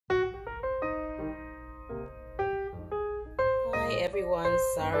Hi everyone,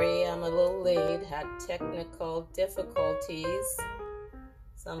 sorry I'm a little late, had technical difficulties.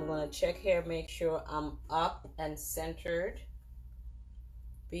 So I'm going to check here, make sure I'm up and centered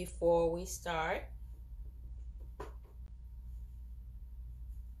before we start.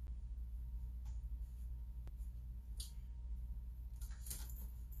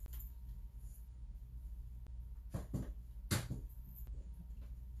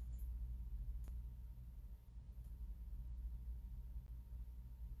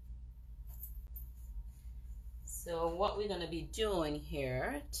 So what we're going to be doing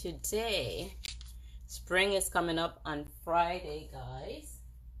here today, spring is coming up on Friday, guys.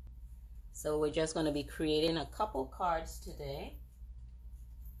 So we're just going to be creating a couple cards today.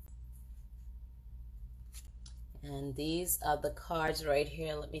 And these are the cards right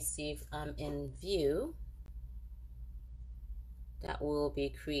here. Let me see if I'm in view. That we'll be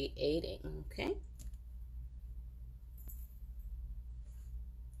creating, okay?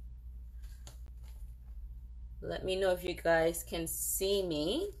 Let me know if you guys can see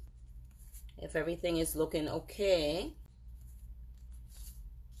me, if everything is looking okay.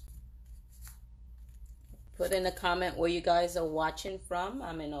 Put in a comment where you guys are watching from.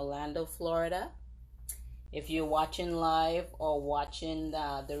 I'm in Orlando, Florida. If you're watching live or watching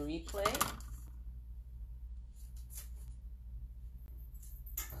the replay.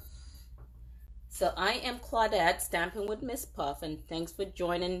 So I am Claudette, Stamping with Mspuff, and thanks for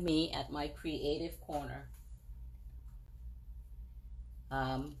joining me at my creative corner.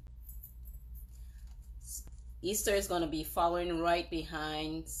 Easter is going to be following right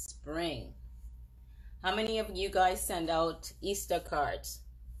behind spring. How many of you guys send out Easter cards?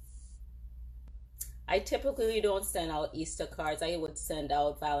 I typically don't send out Easter cards. I would send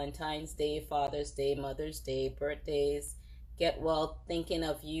out Valentine's Day, Father's Day, Mother's Day, birthdays, get well, thinking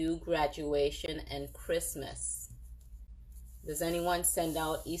of you, graduation, and Christmas. Does anyone send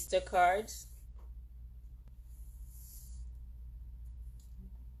out Easter cards?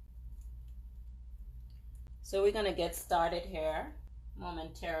 So we're going to get started here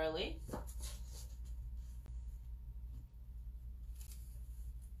momentarily.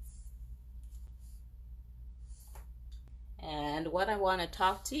 And what I want to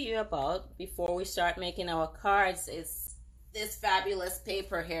talk to you about before we start making our cards is this fabulous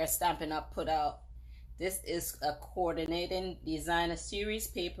paper here Stampin' Up put out. This is a coordinating designer series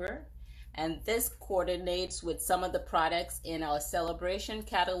paper, and this coordinates with some of the products in our celebration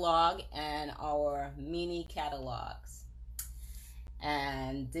catalog and our mini catalogs.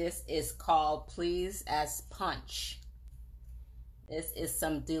 And this is called Please as Punch. This is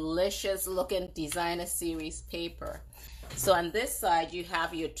some delicious looking designer series paper. So on this side you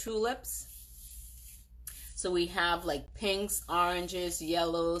have your tulips. So we have like pinks, oranges,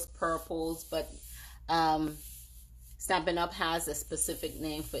 yellows, purples, but Stampin' Up has a specific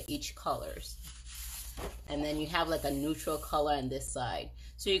name for each colors. And then you have like a neutral color on this side.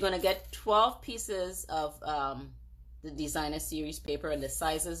 So you're going to get 12 pieces of the designer series paper, and the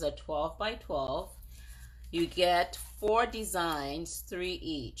sizes are 12 by 12. You get 4 designs, 3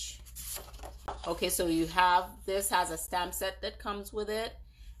 each. Okay, so you have, this has a stamp set that comes with it,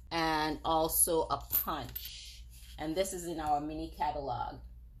 and also a punch. And this is in our mini catalog.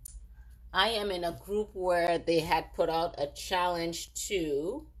 I am in a group where they had put out a challenge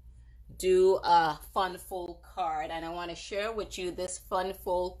to do a fun fold card, and I want to share with you this fun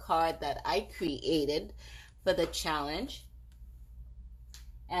fold card that I created for the challenge.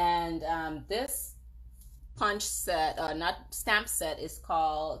 And this punch set, not stamp set, is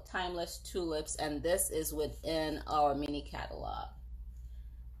called Timeless Tulips, and this is within our mini catalog.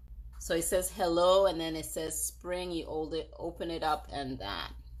 So it says hello, and then it says spring. You open it up, and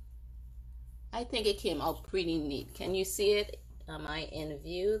that. I think it came out pretty neat. Can you see it? Am I in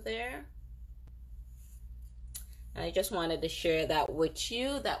view there? And I just wanted to share that with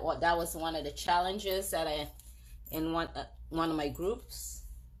you. That was one of the challenges that I in one of my groups.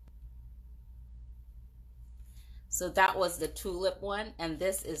 So that was the tulip one, and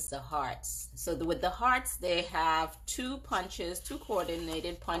this is the hearts. So with the hearts, they have 2 punches, 2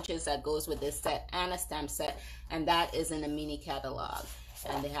 coordinated punches that goes with this set, and a stamp set, and that is in the mini catalog.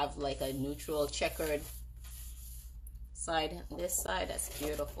 And they have like a neutral checkered side, this side, that's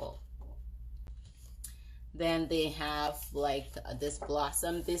beautiful. Then they have like this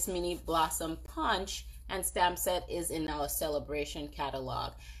blossom, this mini blossom punch, and stamp set is in our celebration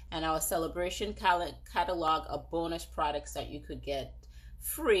catalog. And our celebration catalog are bonus products that you could get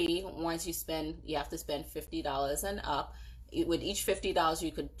free once you spend, you have to spend $50 and up. With each $50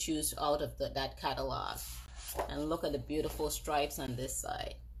 you could choose out of that catalog. And look at the beautiful stripes on this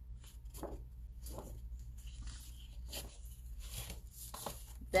side.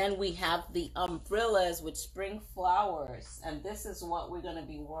 Then we have the umbrellas with spring flowers, and this is what we're going to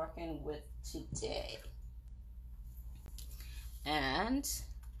be working with today. And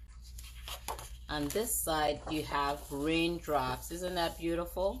on this side you have raindrops. Isn't that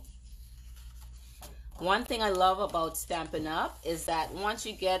beautiful? One thing I love about Stampin' Up! Is that once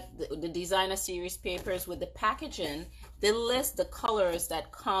you get the designer series papers with the packaging, they list the colors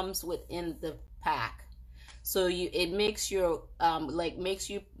that comes within the pack. So it makes your makes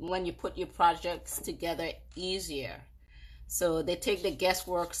you, when you put your projects together, easier. So they take the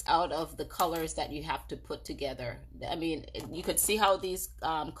guessworks out of the colors that you have to put together. I mean, you could see how these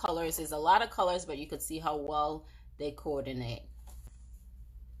colors, is a lot of colors, but you could see how well they coordinate.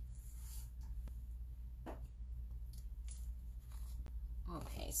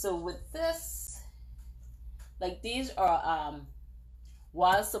 Okay, so with this, like, these are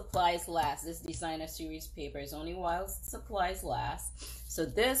while supplies last. This designer series paper is only while supplies last. So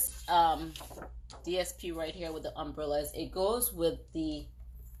this DSP right here with the umbrellas, it goes with the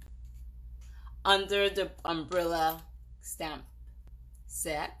under the umbrella stamp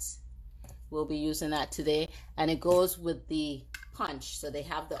set. We'll be using that today, and it goes with the punch. So they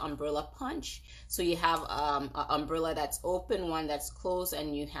have the umbrella punch. So you have an umbrella that's open, one that's closed,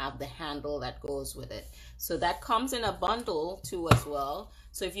 and you have the handle that goes with it. So that comes in a bundle too as well.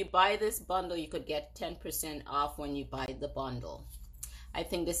 So if you buy this bundle, you could get 10% off when you buy the bundle. I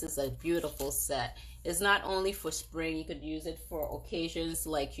think this is a beautiful set. It's not only for spring, you could use it for occasions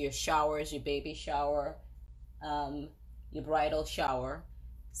like your showers, your baby shower, your bridal shower.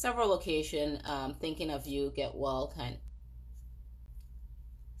 Several occasions, thinking of you, get well kind.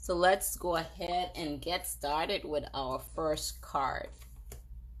 So let's go ahead and get started with our first card.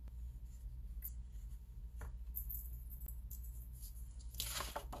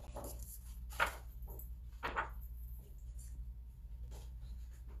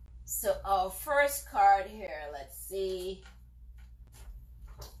 So our first card here, let's see.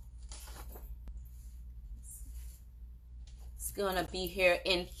 It's gonna be here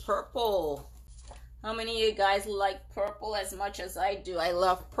in purple. How many of you guys like purple as much as I do? I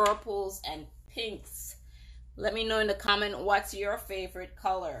love purples and pinks. Let me know in the comment what's your favorite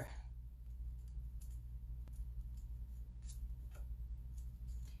color.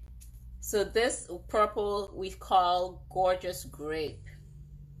 So this purple we call Gorgeous Grape.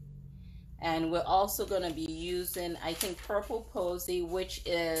 And we're also going to be using, I think, Purple Posy, which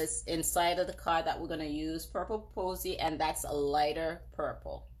is inside of the card that we're going to use. Purple Posy, and that's a lighter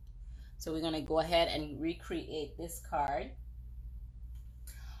purple. So we're going to go ahead and recreate this card.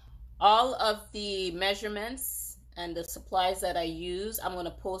 All of the measurements and the supplies that I use, I'm going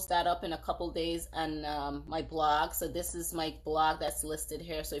to post that up in a couple days on my blog. So this is my blog that's listed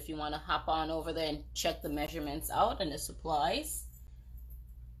here. So if you want to hop on over there and check the measurements out and the supplies.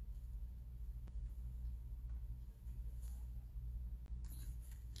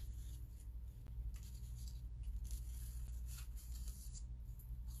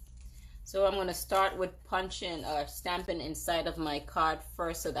 So I'm going to start with punching or stamping inside of my card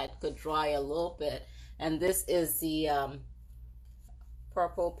first so that could dry a little bit. And this is the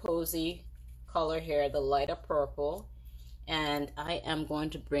Purple Posy color here, the lighter purple. And I am going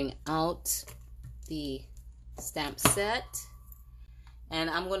to bring out the stamp set. And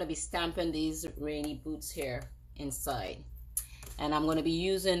I'm going to be stamping these rainy boots here inside. And I'm going to be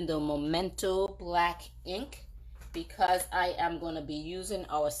using the Memento black ink, because I am going to be using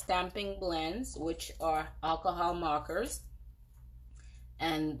our stamping blends, which are alcohol markers,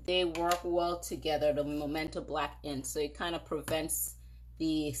 and they work well together, the Memento black ink. So it kind of prevents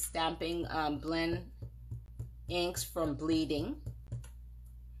the stamping blend inks from bleeding.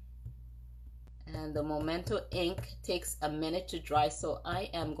 And the Memento ink takes a minute to dry, so I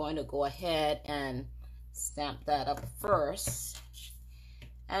am going to go ahead and stamp that up first.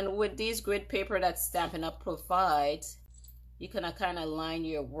 And with these grid paper that Stampin' Up! Provides, you can kind of line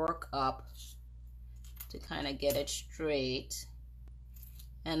your work up to kind of get it straight.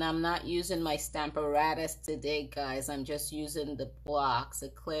 And I'm not using my Stamparatus today, guys. I'm just using the blocks, the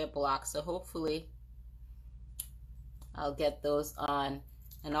clear blocks. So hopefully I'll get those on.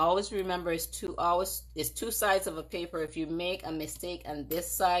 And always remember, it's two sides of a paper. If you make a mistake on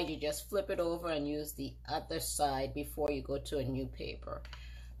this side, you just flip it over and use the other side before you go to a new paper.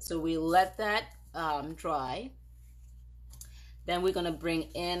 So we let that dry. Then we're going to bring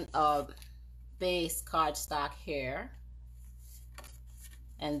in a base cardstock here.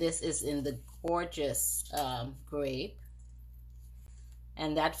 And this is in the Gorgeous Grape.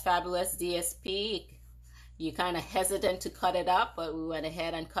 And that fabulous DSP, you're kind of hesitant to cut it up, but we went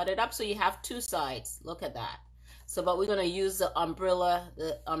ahead and cut it up. So you have two sides. Look at that. So, but we're going to use the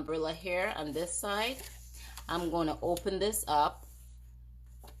umbrella here on this side. I'm going to open this up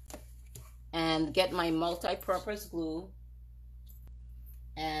and get my multi-purpose glue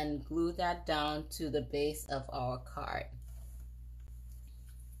and glue that down to the base of our card.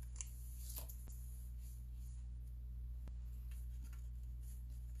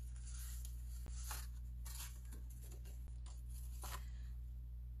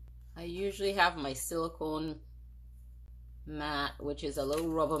 I usually have my silicone mat, which is a little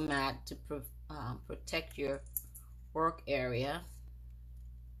rubber mat to protect your work area.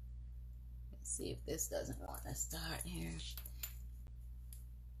 Let's see if this doesn't want to start here.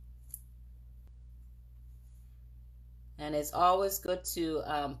 And it's always good to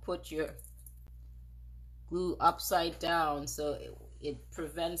put your glue upside down so it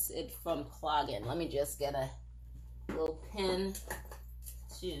prevents it from clogging. Let me just get a little pin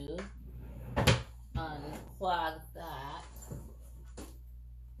to unclog that,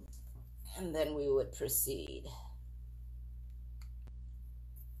 and then we would proceed.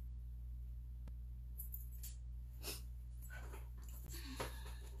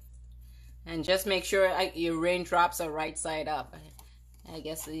 And just make sure your raindrops are right side up. I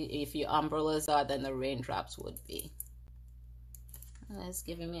guess if your umbrellas are, then the raindrops would be. Oh, that's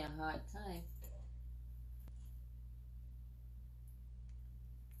giving me a hard time.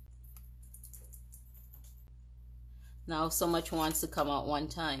 Now so much wants to come out one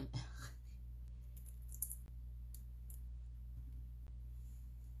time.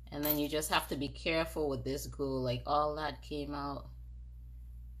 And then you just have to be careful with this glue, like all that came out.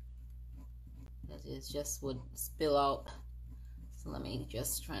 It just would spill out. So let me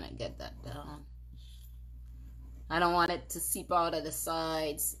just try to get that down. I don't want it to seep out of the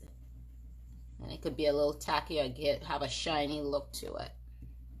sides, and it could be a little tacky or have a shiny look to it.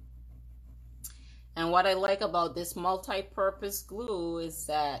 And what I like about this multi-purpose glue is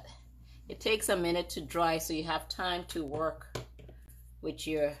that it takes a minute to dry, so you have time to work with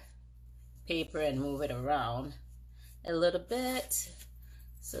your paper and move it around a little bit.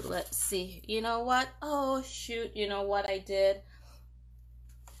 So let's see. You know what? Oh, shoot. You know what I did?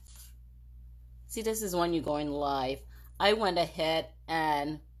 See, this is when you're going live. I went ahead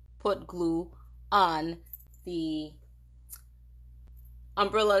and put glue on the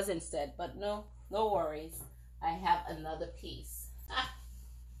umbrellas instead, but no worries. I have another piece.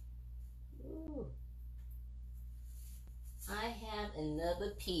 Ooh. I have another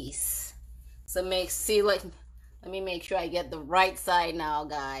piece. So let me make sure I get the right side now,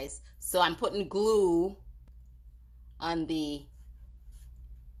 guys. So I'm putting glue on the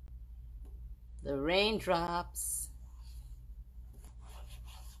raindrops.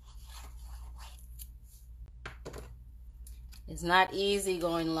 It's not easy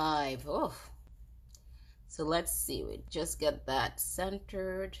going live. Oh. So let's see, we just get that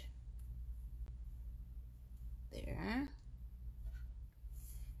centered there.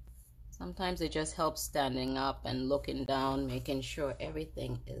 Sometimes it just helps standing up and looking down, making sure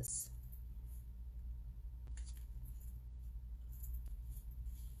everything is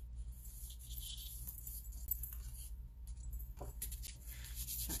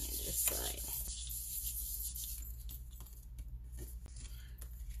trying this side.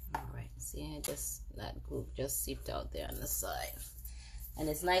 All right, see, that glue just seeped out there on the side. And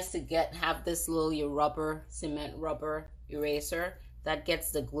it's nice to have this little cement rubber eraser that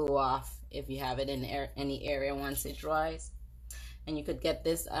gets the glue off if you have it in any area once it dries. And you could get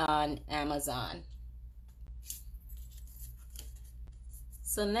this on Amazon.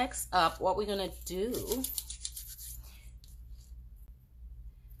 So next up, what we're gonna do,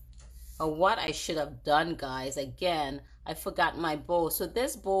 or what I should have done, guys, again, I forgot my bow. So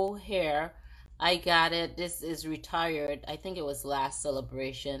this bow here, I got it, this is retired, I think it was last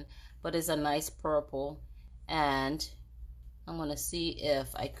celebration, but it's a nice purple. And I'm gonna see if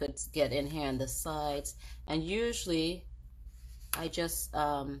I could get in here on the sides. And usually I just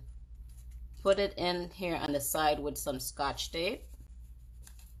put it in here on the side with some Scotch tape.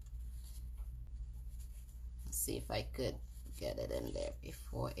 Let's see if I could get it in there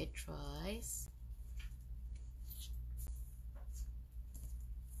before it dries.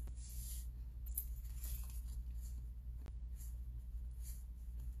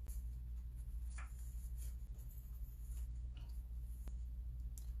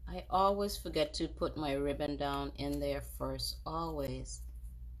 I always forget to put my ribbon down in there first, always.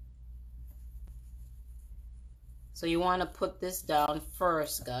 So you want to put this down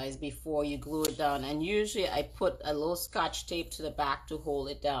first, guys, before you glue it down. And usually I put a little Scotch tape to the back to hold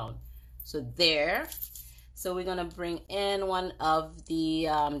it down. So there. So we're going to bring in one of the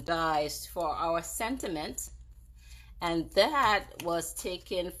dies for our sentiment. And that was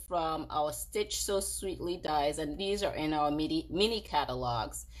taken from our Stitch So Sweetly dies, and these are in our mini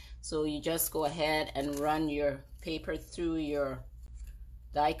catalogs. So you just go ahead and run your paper through your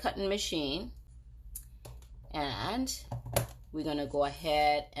die cutting machine, and we're gonna go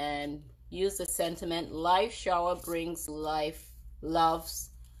ahead and use the sentiment, life shower brings life, loves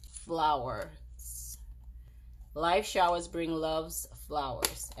flowers. Life showers bring love's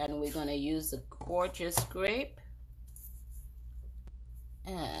flowers. And we're gonna use a gorgeous grape,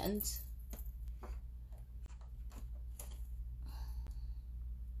 and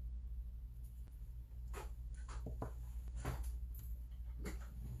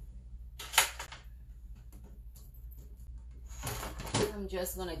I'm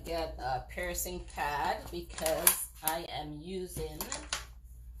just gonna get a piercing pad because I am using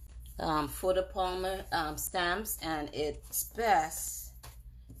photopolymer stamps, and it's best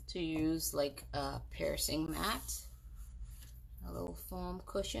to use like a piercing mat, a little foam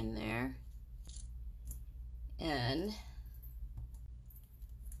cushion there. And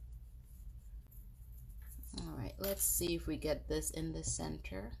all right, let's see if we get this in the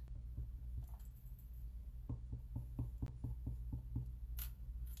center.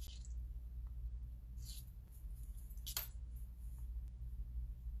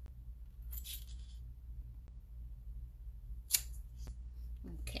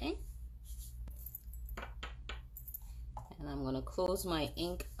 Okay, and I'm going to close my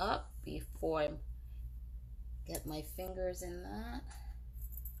ink up before I get my fingers in that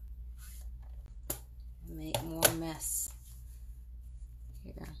and make more mess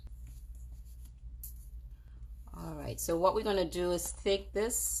here. All right, so what we're going to do is take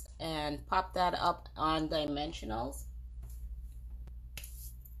this and pop that up on dimensionals.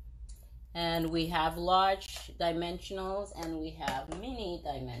 And we have large dimensionals and we have mini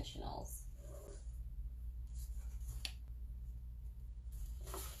dimensionals.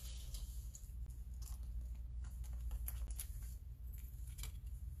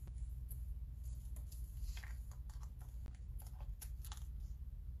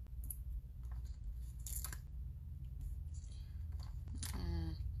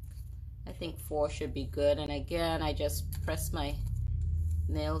 I think 4 should be good. And again, I just press my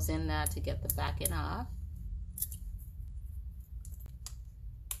nails in that to get the backing off.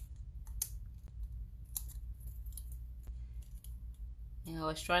 You know, I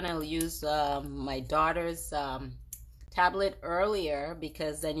was trying to use my daughter's tablet earlier,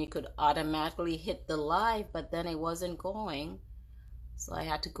 because then you could automatically hit the live, but then it wasn't going. So I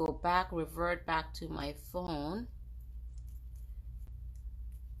had to go back, revert back to my phone.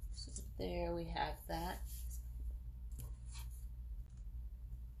 So there we have that.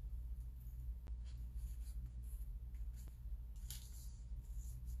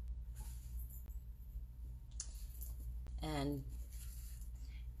 And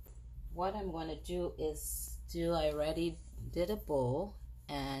what I'm going to do is I already did a bow,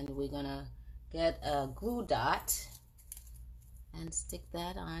 and we're going to get a glue dot and stick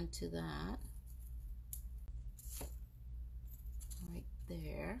that onto that right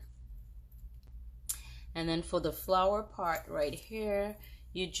there. And then for the flower part right here,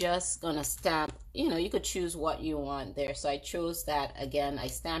 you're just gonna stamp, you know, you could choose what you want there. So I chose that. Again, I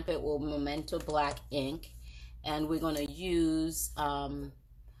stamp it with Memento black ink, and we're gonna use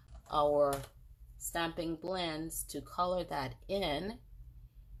our stamping blends to color that in.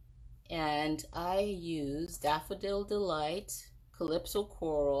 And I use Daffodil Delight, Calypso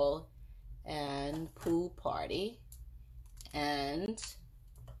Coral, and Pool Party, and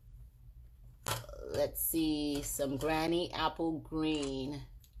let's see, some Granny Apple Green.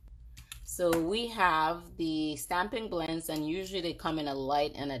 So we have the stamping blends, and usually they come in a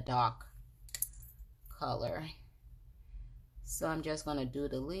light and a dark color. So I'm just going to do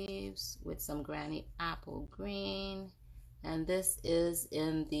the leaves with some Granny Apple Green, and this is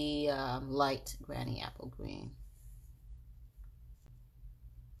in the light Granny Apple Green.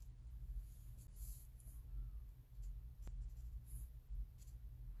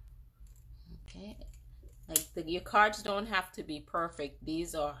 Okay, like your cards don't have to be perfect.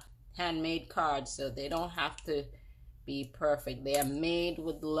 These are handmade cards, so they don't have to be perfect. They are made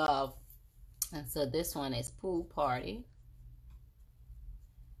with love. And so this one is Pool Party.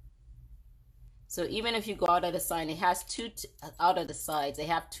 So even if you go out of the side, it has out of the sides, they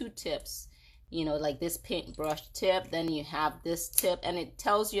have 2 tips, you know, like this paintbrush tip, then you have this tip, and it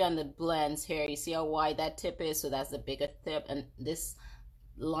tells you on the blends here, you see how wide that tip is, so that's the bigger tip, and this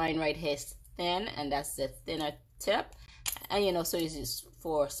line right here is thin, and that's the thinner tip. And you know, so it's just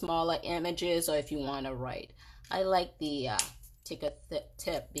for smaller images, or if you want to write. I like the thicker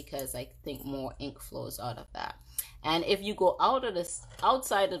tip because I think more ink flows out of that. And if you go out of this,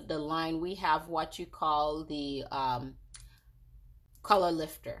 outside of the line, we have what you call the color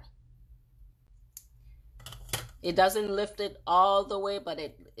lifter. It doesn't lift it all the way, but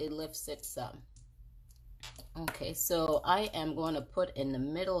it lifts it some. Okay, so I am going to put in the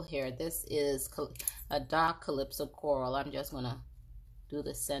middle here. This is a dark Calypso coral. I'm just going to do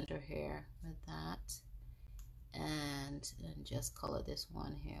the center here with that. And then just color this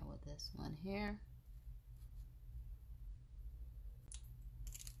one here with this one here.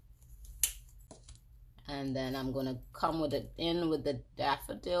 And then I'm going to come with it in with the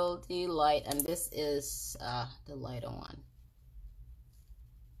Daffodil Delight, and this is the lighter one.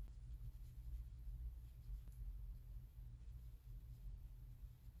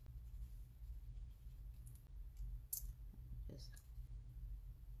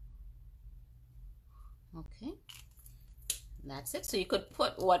 Okay, that's it. So you could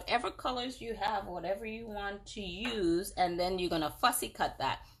put whatever colors you have, whatever you want to use, and then you're going to fussy cut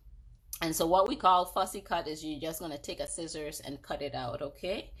that. And so what we call fussy cut is you're just going to take a scissors and cut it out,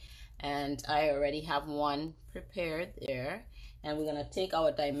 okay? And I already have one prepared there. And we're going to take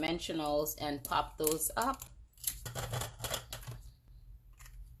our dimensionals and pop those up.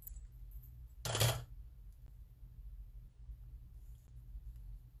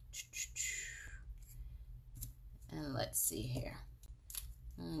 And let's see here.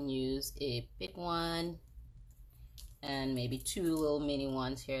 And use a big one. And maybe two little mini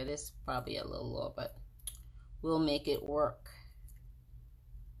ones here. This is probably a little low, but we'll make it work.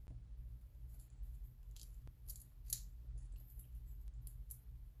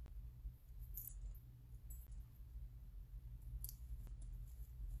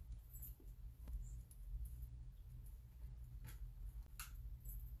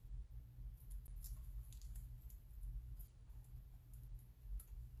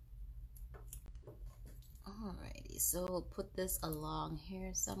 Alrighty, so we'll put this along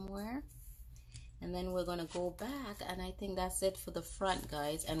here somewhere, and then we're going to go back, and I think that's it for the front,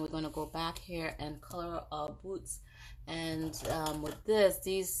 guys. And we're going to go back here and color our boots. And with this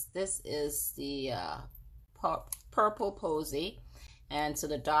is the purple posy, and so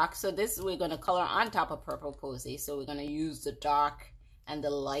the dark, so this we're going to color on top of purple posy. So we're going to use the dark and the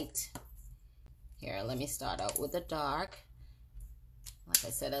light here. Let me start out with the dark. Like I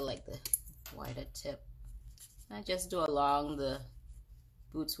said, I like the wider tip. I just do along the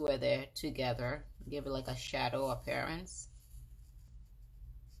boots where they're together, give it like a shadow appearance.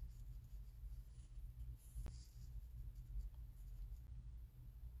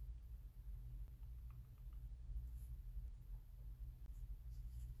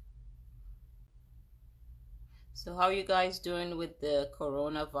 So how are you guys doing with the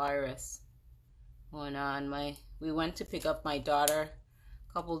coronavirus going on? We went to pick up my daughter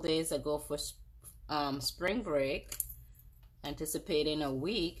a couple days ago for spring break, anticipating a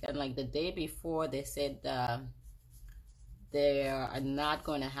week, and like the day before they said they are not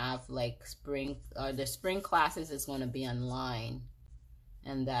going to have like the spring classes is going to be online,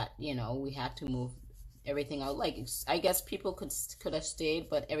 and that, you know, we had to move everything out. Like, I guess people could have stayed,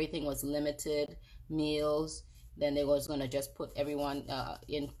 but everything was limited, meals. Then they was going to just put everyone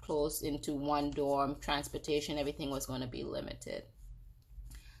close into one dorm, transportation, everything was going to be limited.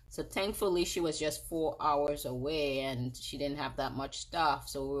 So thankfully she was just 4 hours away and she didn't have that much stuff.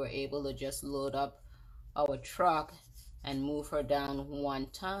 So we were able to just load up our truck and move her down one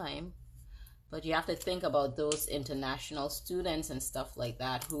time. But you have to think about those international students and stuff like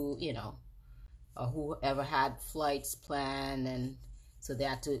that who, you know, whoever had flights planned, and so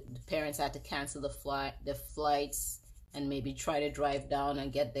the parents had to cancel the flights and maybe try to drive down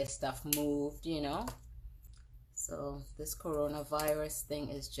and get their stuff moved, you know. So this coronavirus thing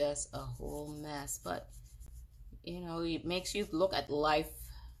is just a whole mess, but you know, it makes you look at life,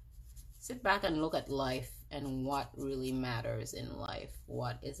 sit back and look at life and what really matters in life,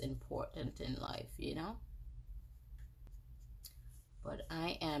 what is important in life, you know. But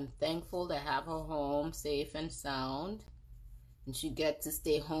I am thankful to have her home safe and sound, and she gets to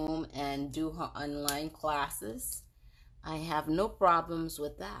stay home and do her online classes. I have no problems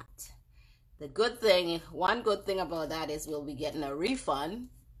with that. The good thing, one good thing about that is we'll be getting a refund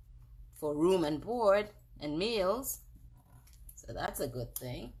for room and board and meals. So that's a good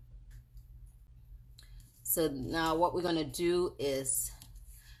thing. So now what we're going to do is,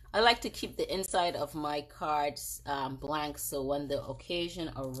 I like to keep the inside of my cards blank, so when the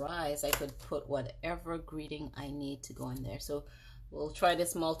occasion arrives, I could put whatever greeting I need to go in there. So we'll try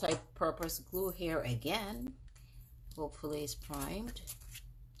this multi-purpose glue here again. Hopefully it's primed.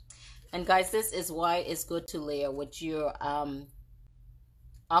 And guys, this is why it's good to layer with your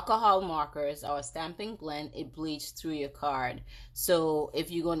alcohol markers or a stamping blend, it bleeds through your card. So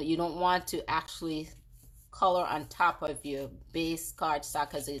if you don't want to actually color on top of your base cardstock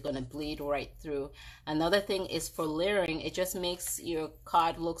because it's going to bleed right through. Another thing is for layering, it just makes your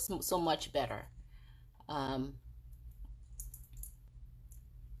card look so much better.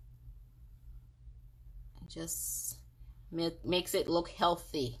 Just makes it look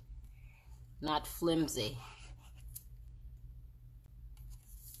healthy, not flimsy.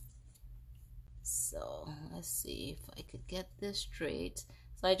 So let's see if I could get this straight.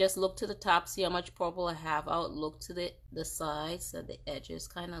 So I just look to the top, see how much purple I have out, look to the sides, so the edges,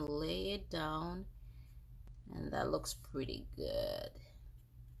 kind of lay it down, and that looks pretty good.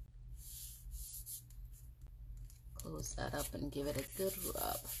 Close that up and give it a good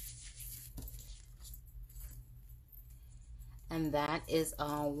rub. And that is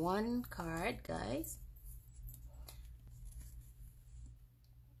our one card, guys.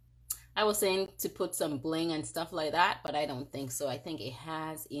 I was saying to put some bling and stuff like that, but I don't think so. I think it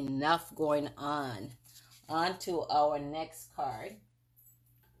has enough going on. On to our next card.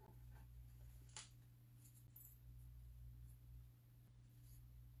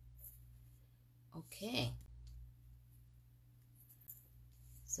 Okay.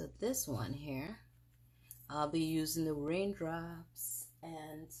 So this one here, I'll be using the raindrops,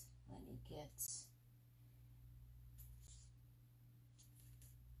 and let me get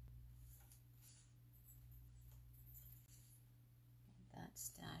that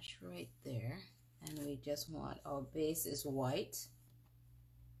stash right there. And we just want, our base is white.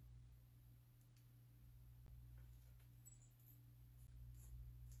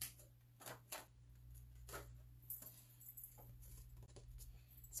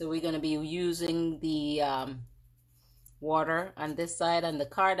 So we're going to be using the water on this side on the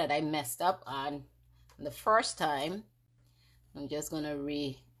card that I messed up on the first time. I'm just going to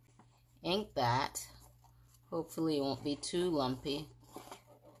re-ink that. Hopefully it won't be too lumpy.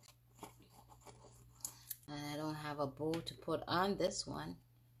 And I don't have a bow to put on this one.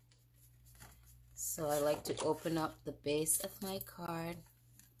 So I like to open up the base of my card.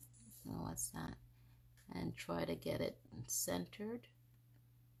 Oh, what's that? And try to get it centered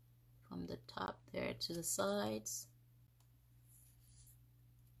from the top there to the sides.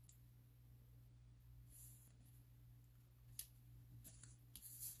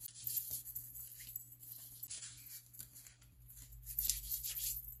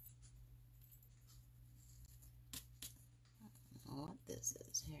 What this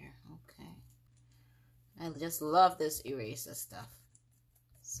is here. Okay, I just love this eraser stuff.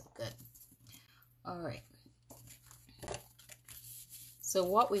 So good. All right, so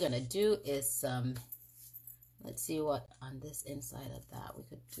what we're gonna do is let's see what on this inside of that. We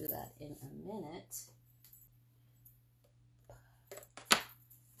could do that in a minute.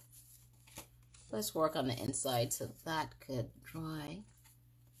 Let's work on the inside so that could dry.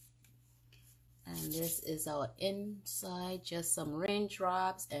 And this is our inside, just some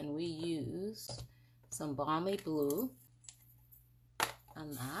raindrops, and we use some balmy blue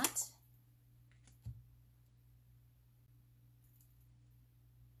on that.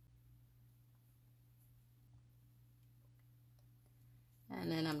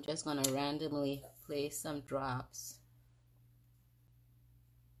 And then I'm just going to randomly place some drops.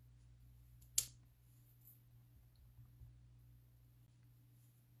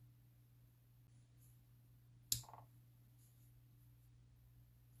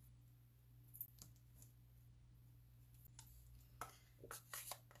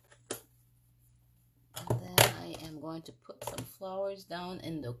 Going to put some flowers down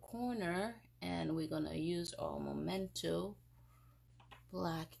in the corner, and we're going to use our Memento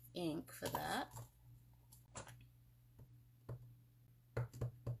black ink for that.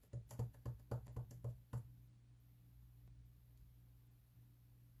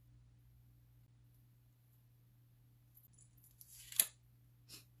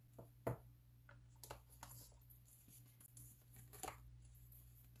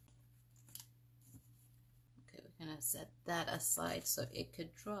 Set that aside so it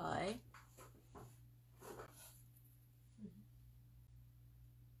could dry.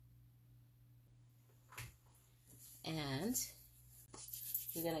 And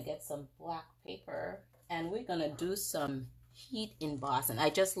we're gonna get some black paper, and we're gonna do some heat embossing. I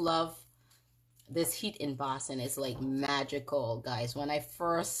just love this heat embossing. It's like magical, guys. When I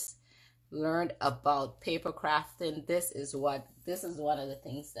first learned about paper crafting, this is one of the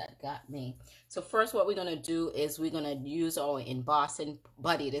things that got me. So first, what we're going to do is we're going to use our embossing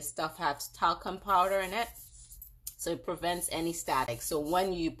buddy. This stuff has talcum powder in it, so it prevents any static. So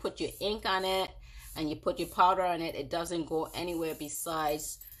when you put your ink on it, and you put your powder on it, it doesn't go anywhere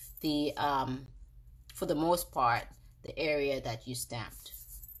besides the, for the most part, the area that you stamped.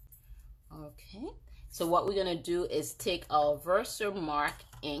 Okay, so what we're gonna do is take our Versamark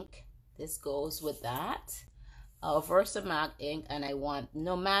ink. This goes with that. Our Versamark ink, and I want,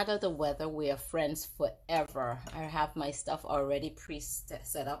 no matter the weather, we are friends forever. I have my stuff already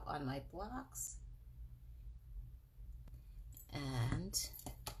pre-set up on my blocks. And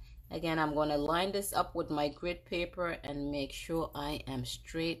again, I'm going to line this up with my grid paper and make sure I am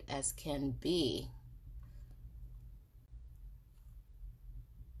straight as can be.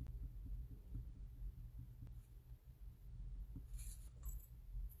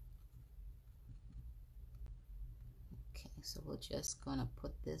 Okay, so we're just going to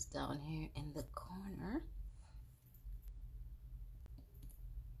put this down here in the corner.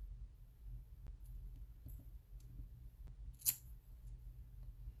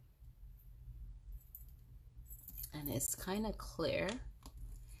 And it's kind of clear.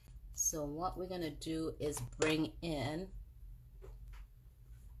 So what we're going to do is bring in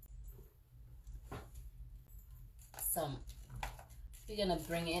we're going to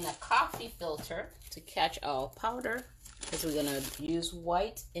bring in a coffee filter to catch our powder, because we're going to use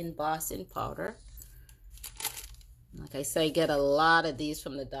white embossing powder. Like I say, get a lot of these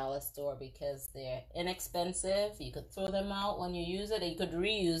from the dollar store because they're inexpensive. You could throw them out when you use it, or you could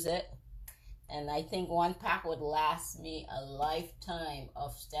reuse it. And I think one pack would last me a lifetime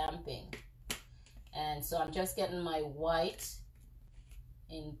of stamping. And so I'm just getting my white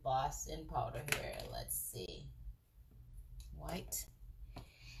embossing powder here. Let's see. White.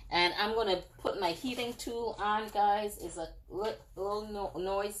 And I'm going to put my heating tool on, guys. It's a little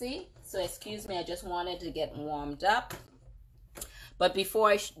noisy, so excuse me. I just wanted to get warmed up. But before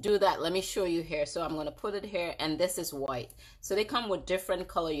I do that, let me show you here. So I'm going to put it here, and this is white. So they come with different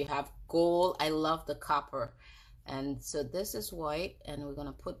color. You have gold. I love the copper. And so this is white, and we're going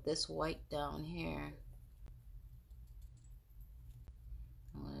to put this white down here.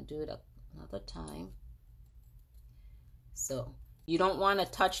 I'm going to do it another time. So you don't want to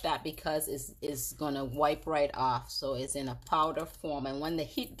touch that because it's going to wipe right off. So it's in a powder form, and when the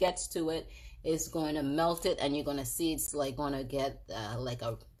heat gets to it, it's going to melt it, and you're going to see it's like going to get like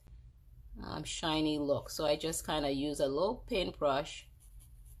a shiny look. So I just kind of use a little paintbrush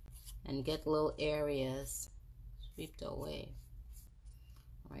and get little areas swept away.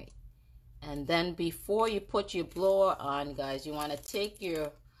 Right. And then before you put your blower on, guys, you want to take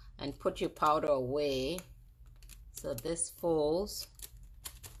and put your powder away. So this folds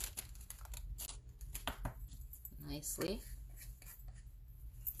nicely.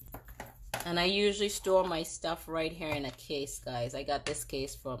 And I usually store my stuff right here in a case, guys. I got this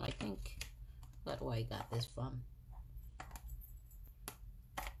case from, I think, that's where I got this from.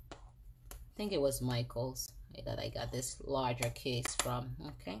 I think it was Michael's that I got this larger case from,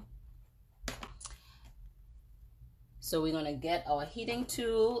 okay? So we're gonna get our heating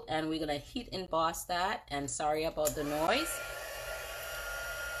tool and we're gonna heat emboss that, and sorry about the noise.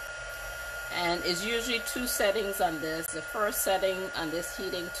 And it's usually 2 settings on this. The first setting on this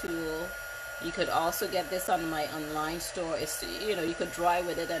heating tool, you could also get this on my online store, is to, you know, you could dry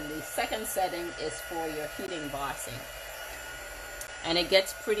with it, and the second setting is for your heat embossing. And it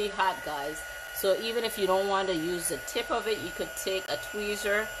gets pretty hot, guys. So even if you don't want to use the tip of it, you could take a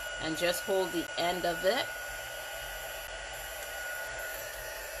tweezer and just hold the end of it.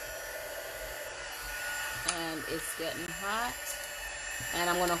 And it's getting hot. And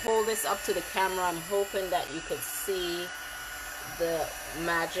I'm going to hold this up to the camera. I'm hoping that you could see the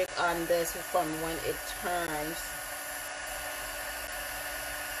magic on this from when it turns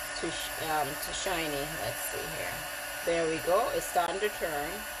to shiny. Let's see here. There we go. It's starting to turn.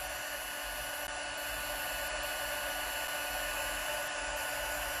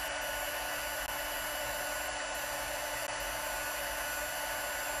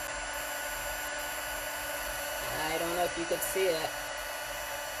 I don't know if you could see it.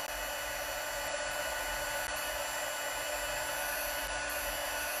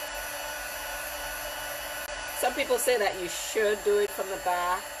 Some people say that you should do it from the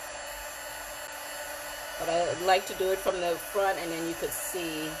back, but I like to do it from the front, and then you could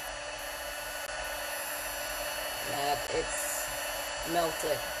see that it's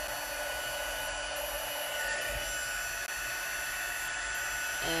melted.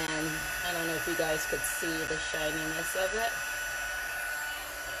 And I don't know if you guys could see the shininess of it.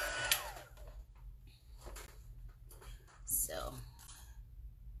 So,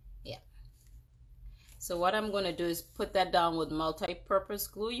 yeah. So what I'm going to do is put that down with multi-purpose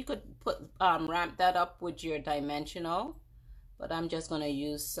glue. You could put ramp that up with your dimensional, but I'm just going to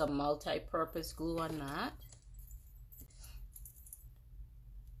use some multi-purpose glue on that.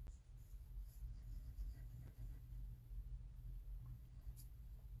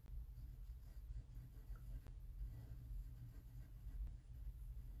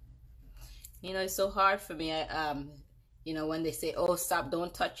 You know, it's so hard for me. You know, when they say, oh, stop,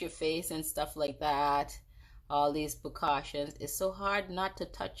 don't touch your face and stuff like that, all these precautions, it's so hard not to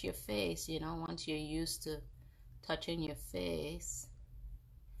touch your face, you know, once you're used to touching your face.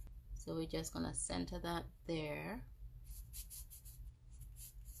 So we're just gonna center that there.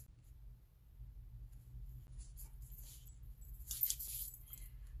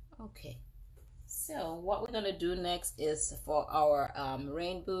 Okay, so what we're gonna do next is for our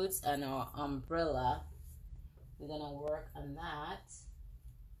rain boots and our umbrella, we're gonna work on that.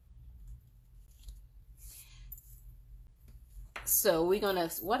 So we're gonna,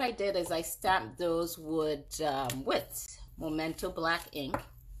 what I did is I stamped those with Memento black ink.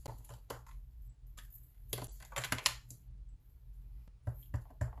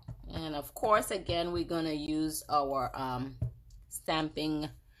 And of course, again, we're gonna use our stamping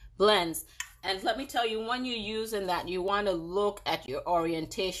blends. And let me tell you, when you're using that, you want to look at your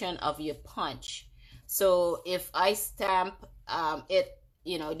orientation of your punch. So if I stamp it,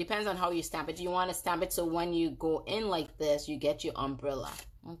 you know, it depends on how you stamp it. You want to stamp it so when you go in like this, you get your umbrella,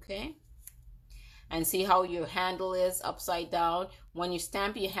 okay? And see how your handle is upside down. When you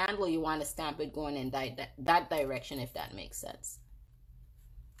stamp your handle, you want to stamp it going in that direction, if that makes sense.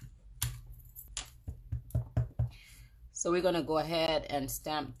 So we're going to go ahead and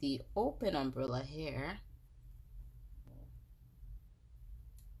stamp the open umbrella here.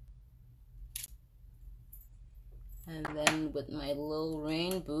 And then with my little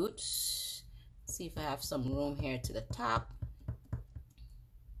rain boot, see if I have some room here to the top.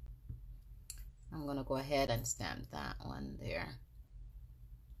 I'm going to go ahead and stamp that one there.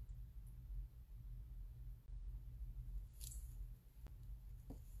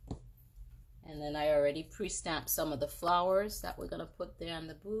 And then I already pre-stamped some of the flowers that we're going to put there on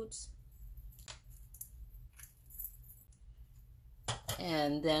the boots.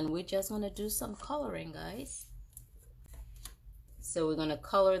 And then we're just going to do some coloring, guys. So we're going to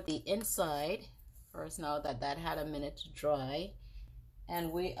color the inside first, now that that had a minute to dry.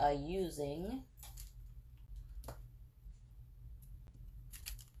 And we are using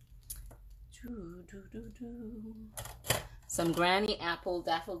some Granny Apple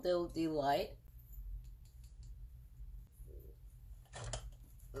Daffodil Delight.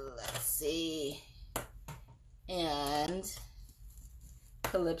 Let's see. And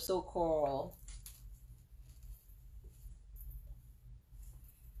Calypso Coral.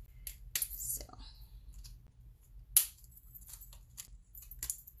 So,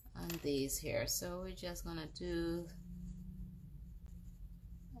 on these here. So we're just gonna do,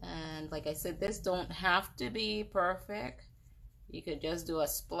 and like I said, this don't have to be perfect. You could just do a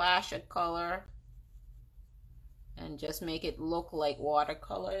splash of color and just make it look like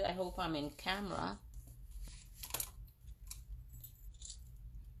watercolor. I hope I'm in camera.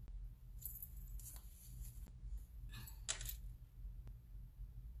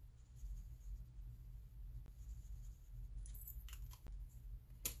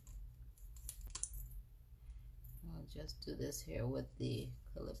 I'll just do this here with the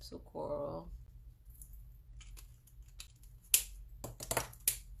Calypso Coral.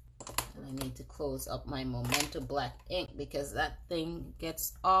 I need to close up my Memento black ink because that thing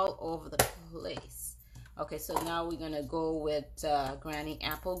gets all over the place. Okay, so now we're gonna go with Granny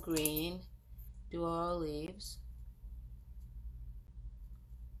Apple Green, do our leaves.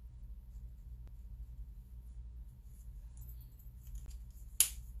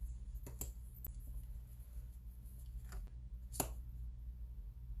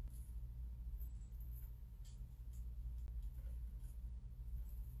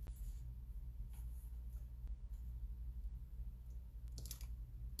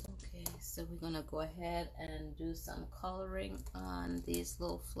 So we're gonna go ahead and do some coloring on these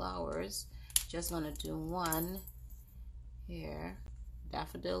little flowers. Just gonna do one here.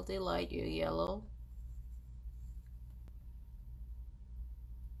 Daffodil Delight, your yellow.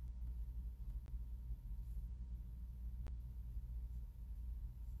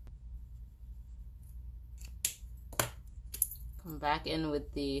 Come back in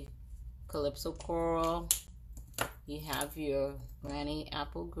with the Calypso Coral. You have your Granny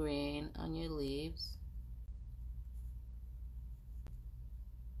Apple Green on your leaves.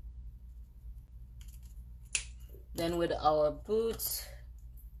 Then with our boots,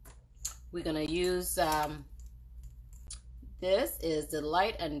 we're gonna use, this is the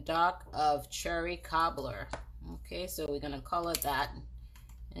Light and Dark of Cherry Cobbler. Okay, so we're gonna color that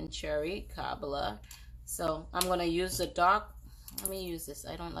in cherry cobbler. So I'm gonna use the dark, let me use this,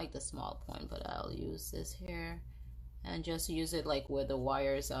 I don't like the small point, but I'll use this here and just use it like where the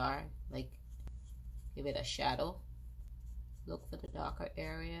wires are, like give it a shadow. Look for the darker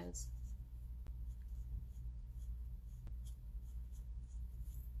areas.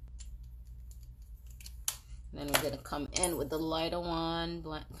 Then we're gonna come in with the lighter one,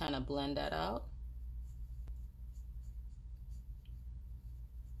 kind of blend that out.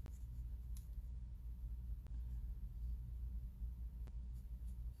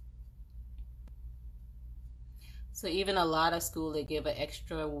 So even a lot of school, they give an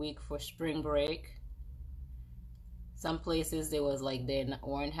extra week for spring break. Some places there was like they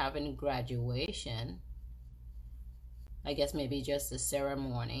weren't having graduation. I guess maybe just the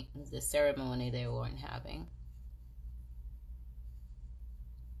ceremony they weren't having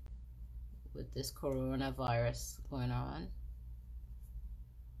with this coronavirus going on.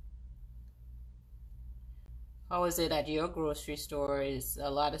 How is it at your grocery store? Is a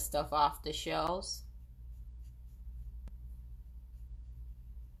lot of stuff off the shelves?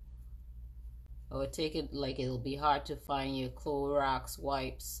 Or take it like it'll be hard to find your Clorox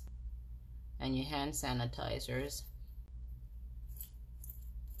wipes and your hand sanitizers.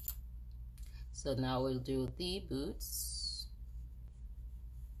 So now we'll do the boots.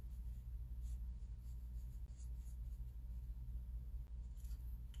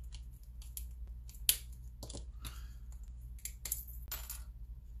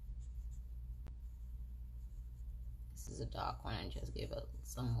 This is a dark one, and just give it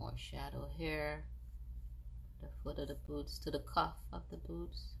some more shadow here. The foot of the boots to the cuff of the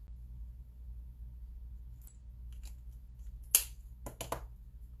boots.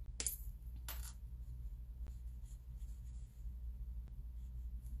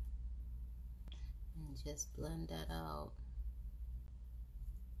 And just blend that out.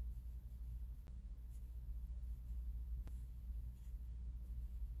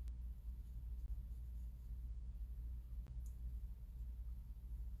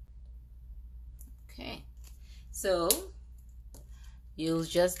 Okay, so you'll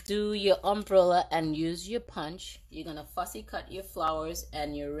just do your umbrella and use your punch. You're gonna fussy cut your flowers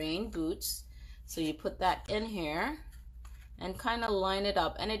and your rain boots. So you put that in here and kind of line it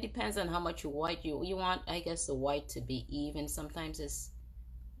up. And it depends on how much white you want. I guess the white to be even. Sometimes it's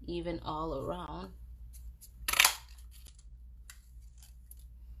even all around.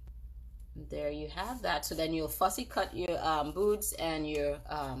 There you have that. So then you'll fussy cut your boots and your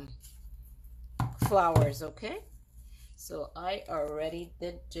flowers, okay? So I already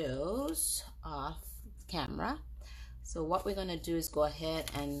did those off camera. So what we're gonna do is go ahead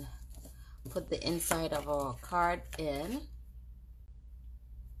and put the inside of our card in.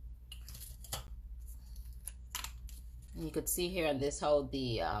 And you could see here on this how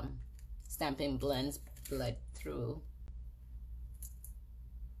the stamping blends bled through.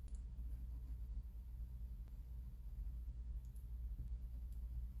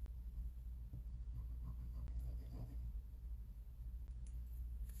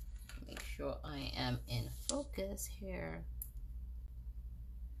 Make sure I am in focus here.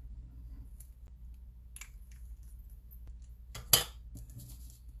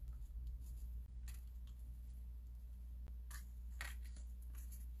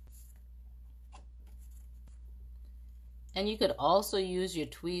 And you could also use your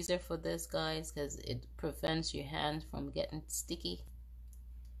tweezer for this, guys, because it prevents your hands from getting sticky.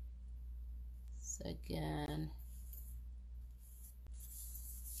 So again,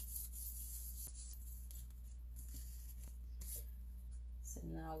 so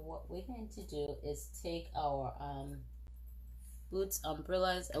now what we're going to do is take our boots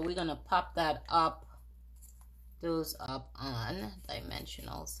umbrellas and we're going to pop that up, those up on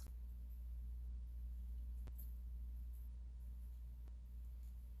dimensionals.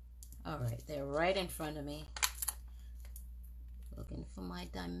 All right, they're right in front of me. Looking for my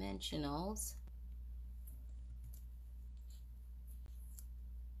dimensionals.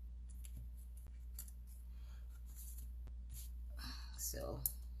 So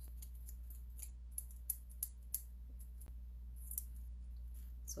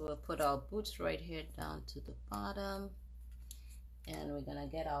we'll put our boots right here down to the bottom, and we're gonna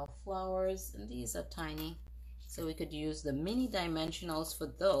get our flowers, and these are tiny, so we could use the mini dimensionals for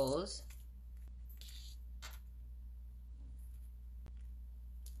those.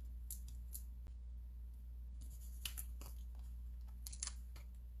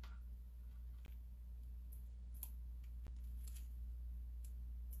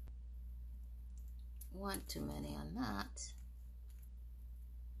 One too many on that.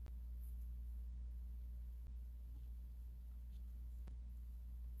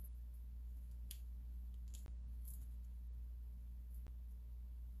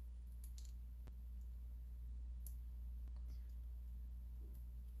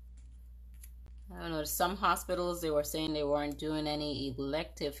 don't know, some hospitals, they were saying they weren't doing any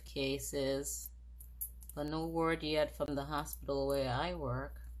elective cases, but no word yet from the hospital where I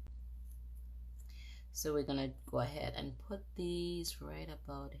work. So we're gonna go ahead and put these right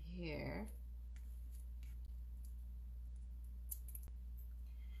about here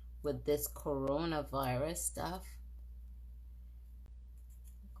with this coronavirus stuff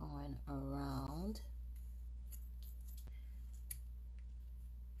going around.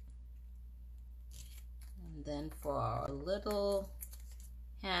 And then for our little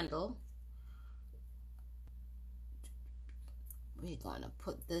handle, we're gonna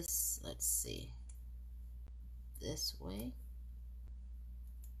put this, let's see, this way.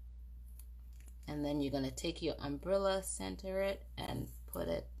 And then you're gonna take your umbrella, center it, and put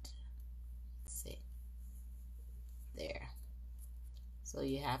it, let's see, there. So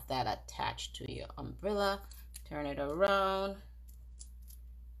you have that attached to your umbrella. Turn it around,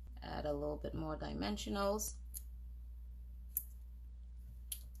 add a little bit more dimensionals.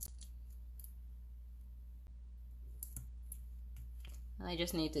 I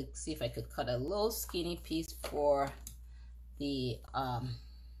just need to see if I could cut a little skinny piece for the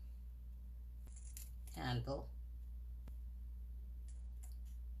handle.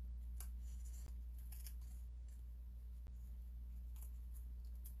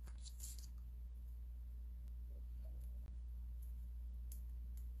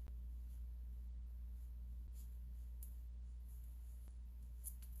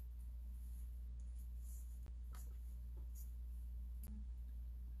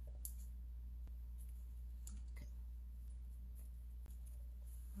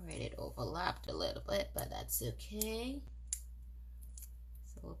 It overlapped a little bit, but that's okay.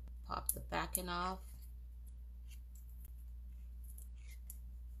 So we'll pop the backing off.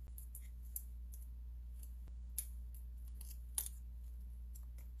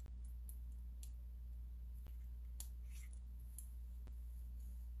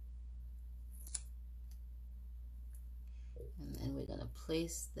 And then we're gonna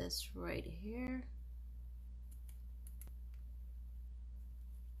place this right here.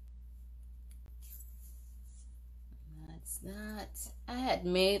 That I had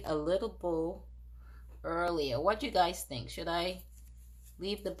made a little bow earlier. What do you guys think? Should I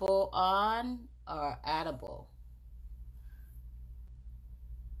leave the bow on or add a bow?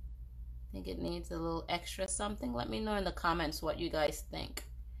 Think it needs a little extra something? Let me know in the comments what you guys think.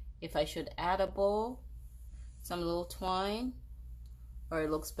 If I should add a bow, some little twine, or it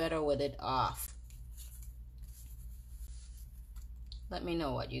looks better with it off. Let me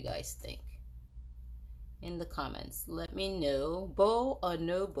know what you guys think in the comments. Let me know, bow or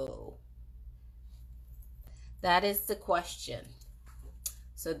no bow? That is the question.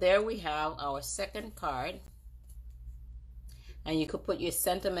 So there we have our second card, and you could put your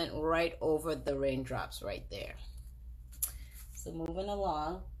sentiment right over the raindrops right there. So moving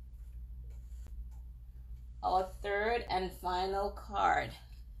along, our third and final card.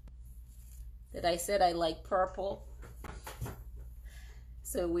 That I said I like purple.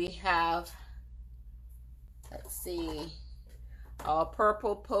 So we have, let's see, our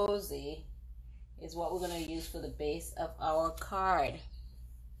purple posy is what we're going to use for the base of our card.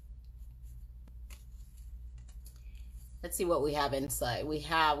 Let's see what we have inside. We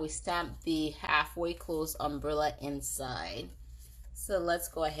stamped the halfway closed umbrella inside. So let's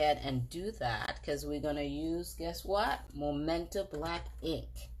go ahead and do that, because we're going to use, guess what? Momenta black ink.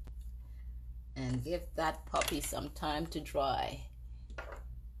 And give that puppy some time to dry.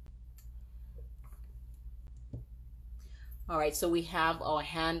 All right, so we have our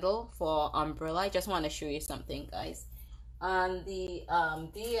handle for umbrella. I just want to show you something, guys. On the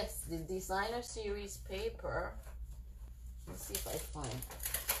designer series paper, let's see if I find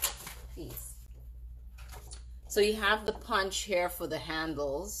a piece. So you have the punch here for the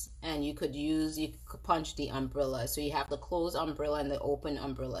handles, and you could punch the umbrella. So you have the closed umbrella and the open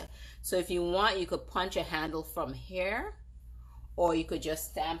umbrella. So if you want, you could punch a handle from here, or you could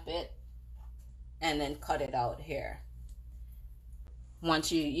just stamp it and then cut it out here.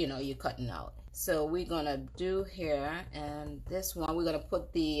 Once you're cutting out. So we're gonna do here, and this one we're gonna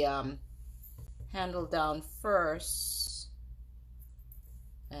put the handle down first,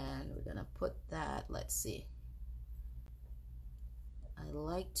 and we're gonna put that, let's see,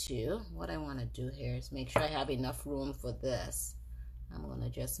 what I want to do here is make sure I have enough room for this. I'm gonna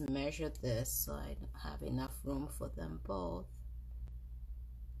just measure this so I have enough room for them both.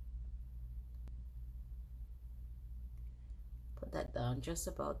 Put that down just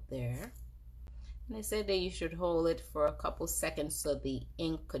about there. And they said that you should hold it for a couple seconds so the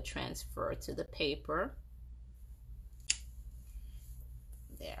ink could transfer to the paper.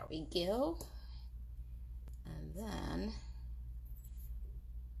 There we go. And then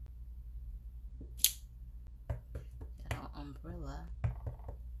get our umbrella.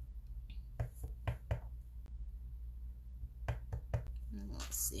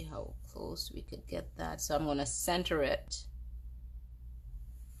 Let's see how close we could get that. So I'm going to center it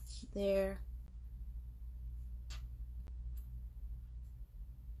there.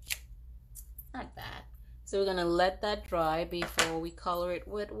 Not bad. So we're going to let that dry before we color it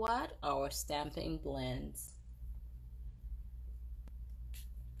with what? Our stamping blends.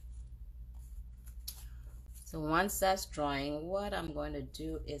 So once that's drying, what I'm going to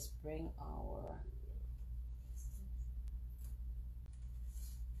do is bring our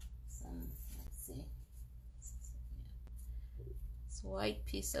let's see, this white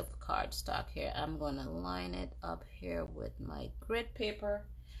piece of cardstock here. I'm going to line it up here with my grid paper,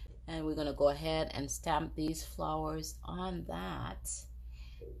 and we're going to go ahead and stamp these flowers on that.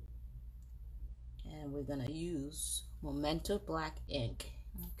 And we're going to use Memento black ink.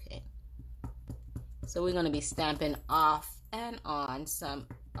 Okay. So we're going to be stamping off and on some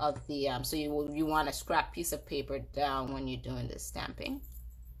of the, so you want a scrap piece of paper down when you're doing this stamping.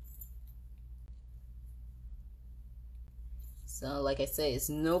 So like I say, it's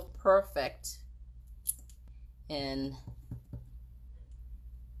no perfect in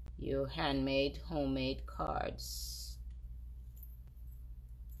your handmade, homemade cards.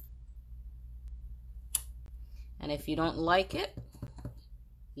 And if you don't like it,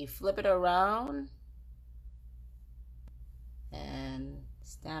 you flip it around and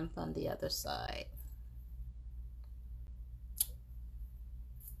stamp on the other side.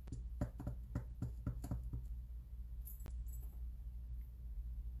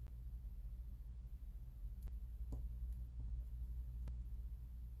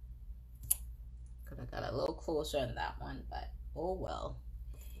 Could have got a little closer on that one, but oh well.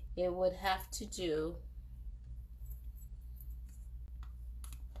 It would have to do.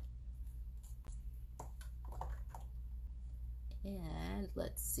 And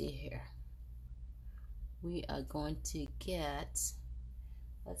let's see here. We are going to get,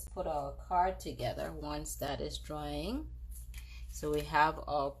 let's put our card together once that is drying. So we have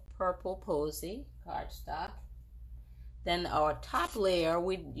our purple posy cardstock. Then our top layer,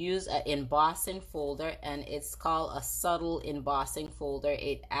 we use an embossing folder, and it's called a subtle embossing folder.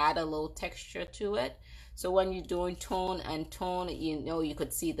 It adds a little texture to it. So when you're doing tone and tone, you know, you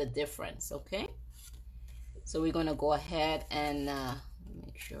could see the difference, okay? So we're going to go ahead and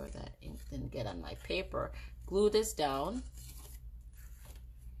make sure that ink didn't get on my paper. Glue this down.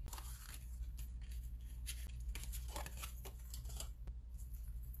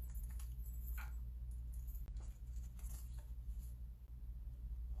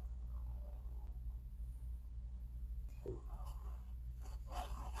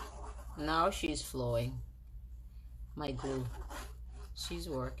 Now she's flowing. My glue. She's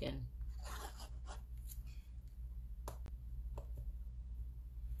working.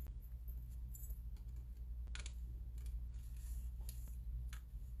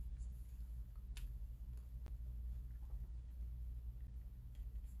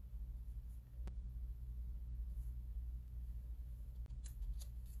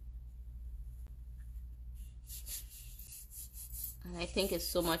 And I think it's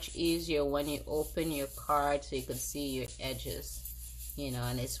so much easier when you open your card so you can see your edges, you know,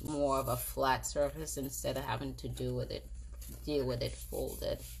 and it's more of a flat surface instead of having to deal with it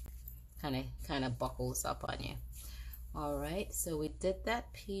folded. Kind of buckles up on you. All right, so we did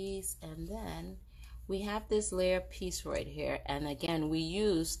that piece, and then we have this layer piece right here, and again we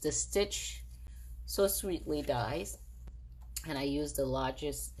use the Stitch So Sweetly dies, and I use the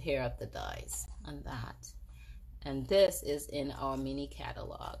largest hair of the dies on that. And this is in our mini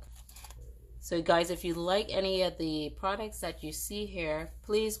catalog. So guys, if you like any of the products that you see here,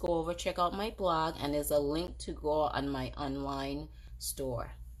 please go over, check out my blog, and there's a link to go on my online store.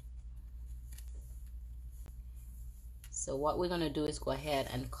 So what we're going to do is go ahead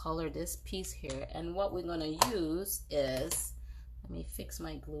and color this piece here, and what we're going to use is, let me fix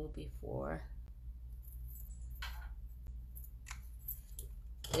my glue before,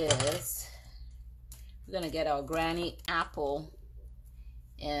 is we're going to get our granny apple,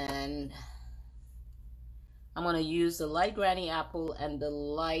 and I'm going to use the light granny apple and the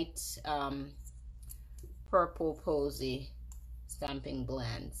light purple posy stamping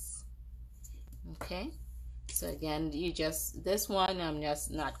blends. Okay, so again, you just, this one I'm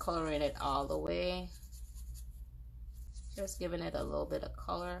just not coloring it all the way, just giving it a little bit of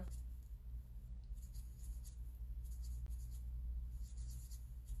color.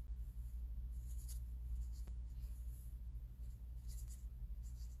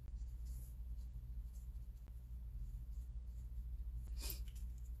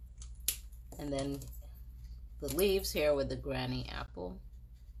 And then the leaves here with the granny apple.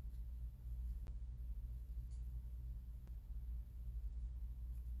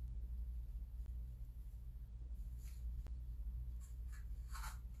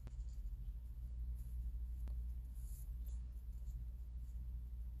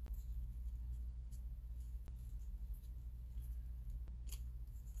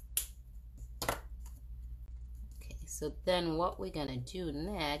 So then what we're gonna do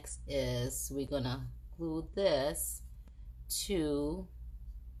next is we're gonna glue this to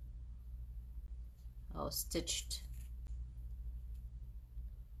our stitched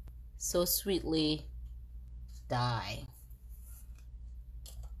So Sweetly die.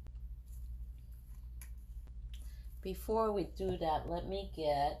 Before we do that, let me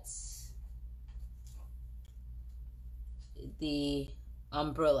get the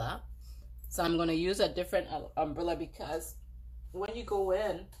umbrella. So I'm going to use a different umbrella because when you go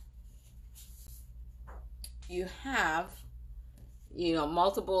in, you have, you know,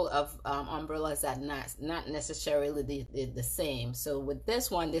 multiple of umbrellas that not necessarily the same. So with this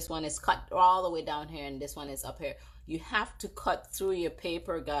one is cut all the way down here and this one is up here. You have to cut through your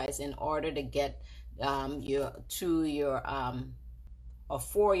paper, guys, in order to get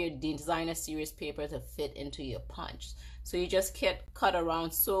for your designer series paper to fit into your punch. So you just can't cut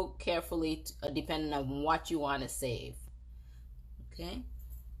around so carefully depending on what you want to save. Okay,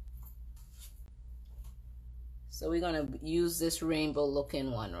 so we're going to use this rainbow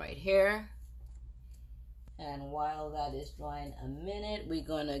looking one right here, and while that is drying a minute, we're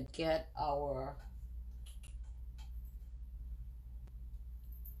going to get our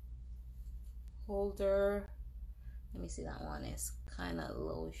holder. Let me see, that one is kind of a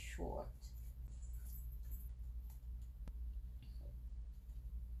little short.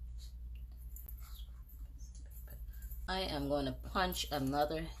 I am going to punch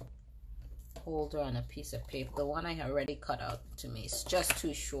another holder on a piece of paper. The one I already cut out to me is just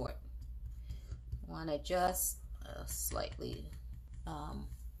too short. I want to just slightly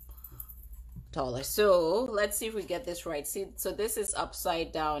taller. So let's see if we get this right. See, so this is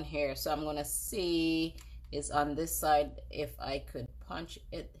upside down here. So I'm going to see is on this side if I could punch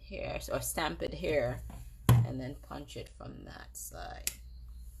it here or stamp it here and then punch it from that side.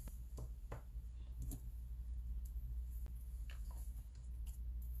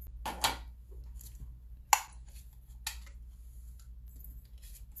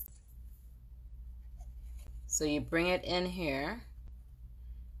 So you bring it in here,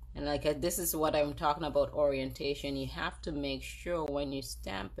 and like this is what I'm talking about, orientation. You have to make sure when you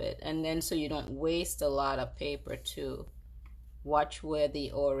stamp it, and then so you don't waste a lot of paper too. Watch where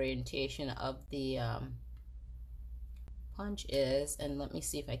the orientation of the punch is, and let me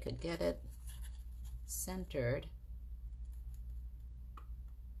see if I could get it centered.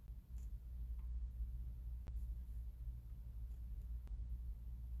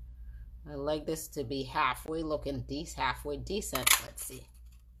 I like this to be halfway looking, halfway decent. Let's see.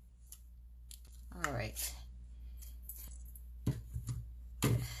 All right.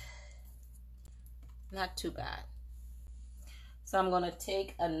 Not too bad. So I'm going to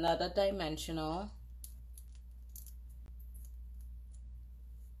take another dimensional.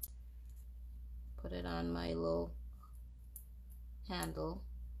 Put it on my little handle.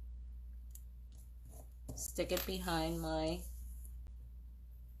 Stick it behind my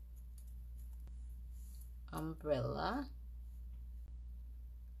umbrella.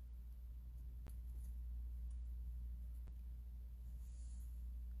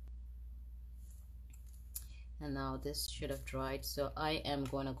 And now this should have dried, so I am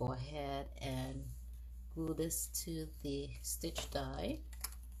going to go ahead and glue this to the stitch die.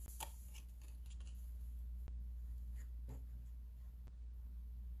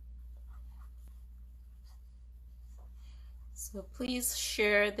 So please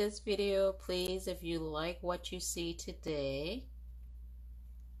share this video, please, if you like what you see today.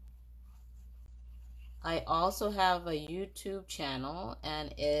 I also have a YouTube channel,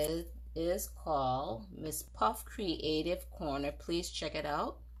 and it is called Mspuff Creative Corner. Please check it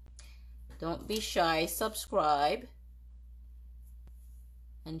out. Don't be shy. Subscribe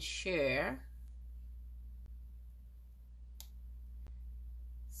and share.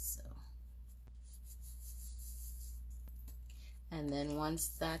 And then once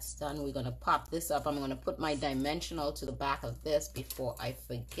that's done, we're going to pop this up. I'm going to put my dimensional to the back of this before I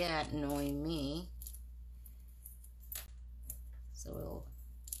forget, knowing me. So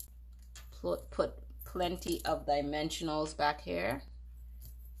we'll put plenty of dimensionals back here.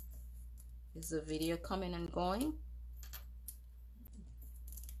 Is the video coming and going?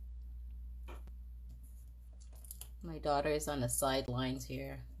 My daughter is on the sidelines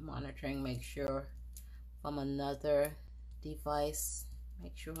here, monitoring, make sure from another device,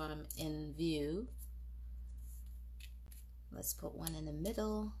 make sure I'm in view. Let's put one in the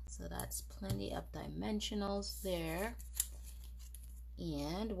middle, so that's plenty of dimensionals there.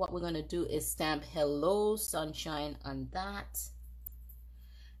 And what we're going to do is stamp Hello Sunshine on that.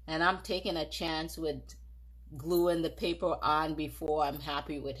 And I'm taking a chance with gluing the paper on before I'm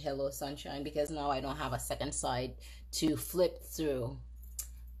happy with Hello Sunshine, because now I don't have a second side to flip through.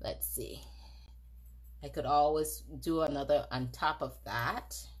 Let's see. I could always do another on top of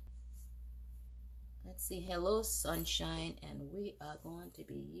that. Let's see, Hello Sunshine, and we are going to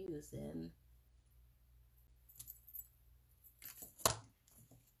be using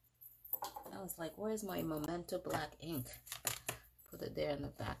I was like, where's my Memento black ink? Put it there on the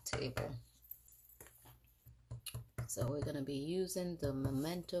back table. So we're going to be using the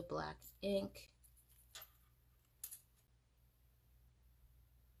Memento black ink.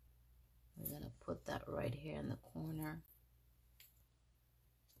 We're going to put that right here in the corner.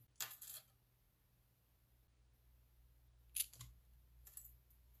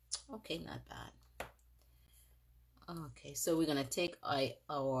 Okay, not bad. Okay, so we're going to take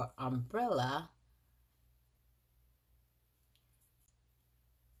our umbrella.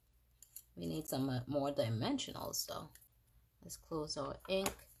 We need some more dimensionals though. Let's close our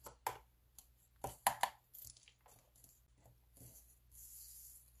ink.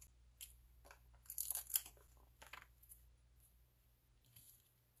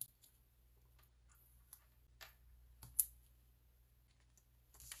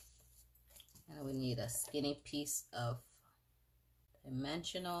 And we need a skinny piece of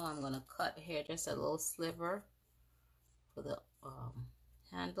dimensional. I'm going to cut here just a little sliver for the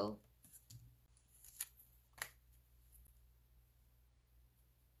handle.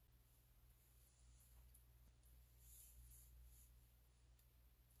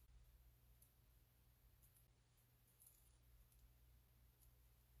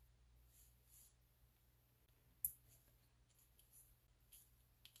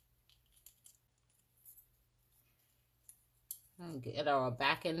 And get our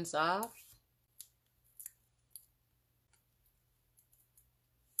back ends off.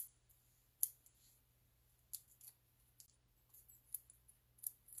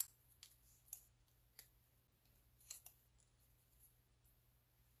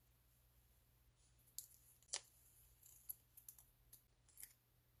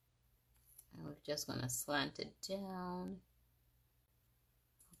 And we're just going to slant it down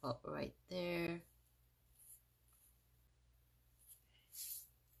about right there.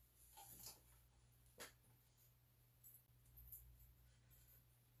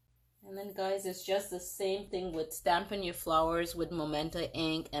 And then guys, it's just the same thing with stamping your flowers with Memento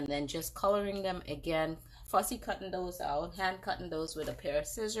ink and then just coloring them again, fussy cutting those out, hand cutting those with a pair of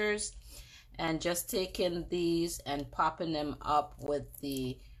scissors, and just taking these and popping them up with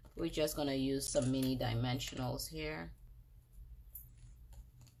the, we're just going to use some mini dimensionals here.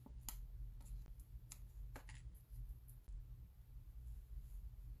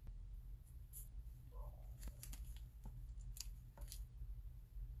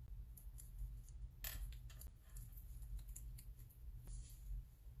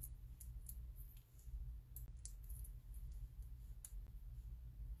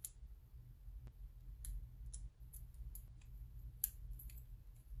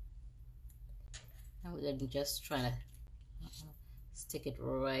 And we're just trying to stick it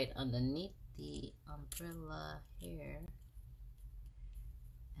right underneath the umbrella here.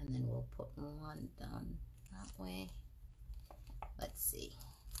 And then we'll put one down that way. Let's see.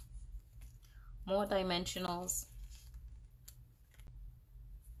 More dimensionals.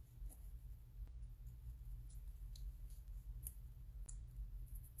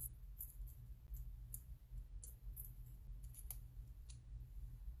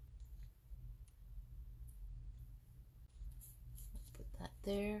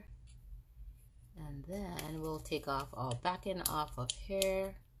 There, and then we'll take off our back end off of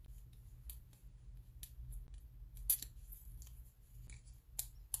here.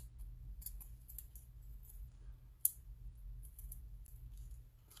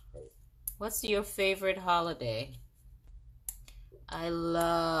 What's your favorite holiday? I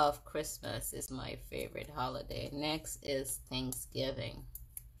love Christmas. Is my favorite holiday. Next is Thanksgiving.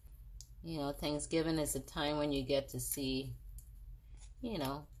 You know, Thanksgiving is a time when you get to see, you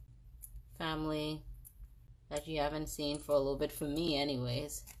know, family that you haven't seen for a little bit, for me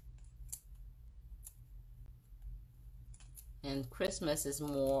anyways. And Christmas is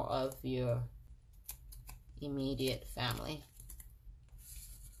more of your immediate family.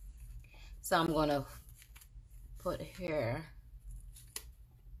 So I'm going to put here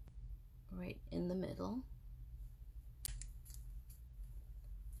right in the middle.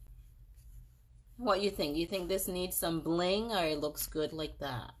 What you think? You think this needs some bling, or it looks good like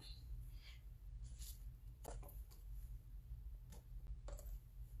that?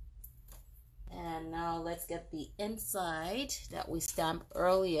 And now let's get the inside that we stamped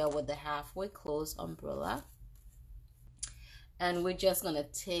earlier with the halfway closed umbrella. And we're just gonna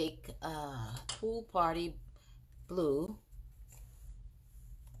take Pool Party blue.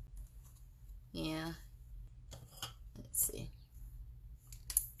 Yeah, let's see.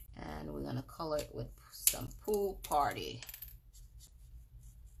 And we're gonna color it with some Pool Party.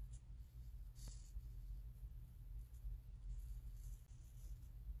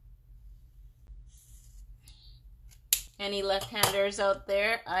 Any left-handers out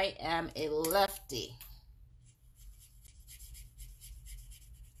there? I am a lefty.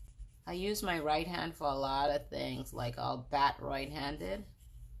 I use my right hand for a lot of things, like I'll bat right-handed.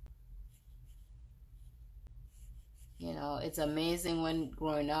 You know, it's amazing when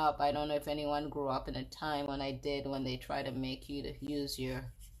growing up, I don't know if anyone grew up in a time when I did, when they try to make you to use your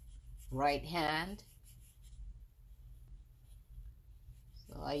right hand.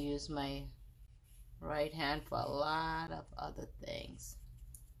 So I use my right hand for a lot of other things.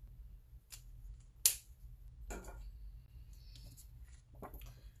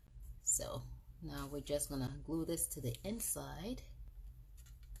 So now we're just gonna glue this to the inside.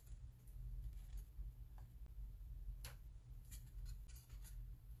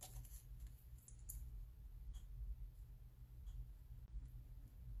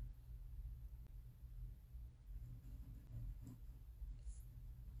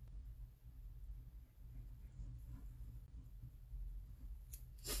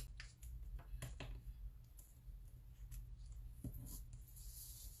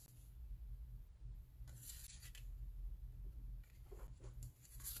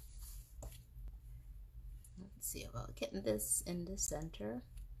 See about getting this in the center.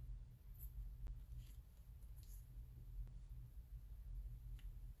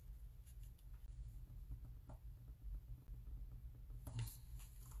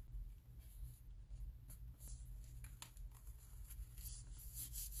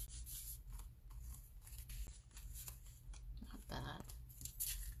 Not bad.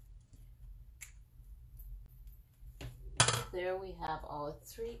 There we have our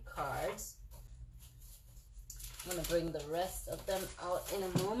 3 cards. I'm going to bring the rest of them out in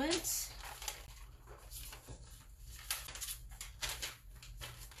a moment.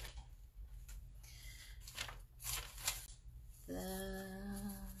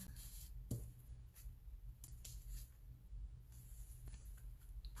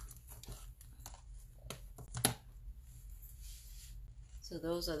 So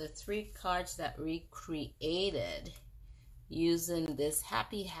those are the 3 cards that we created using this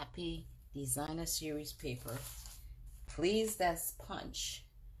Happy Happy Designer Series paper. Please, that's punch.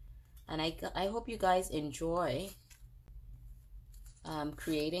 And I hope you guys enjoy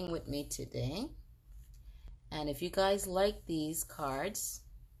creating with me today. And if you guys like these cards,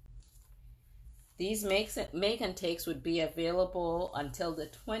 these make and takes would be available until the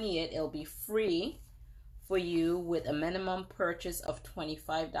 20th. It'll be free for you with a minimum purchase of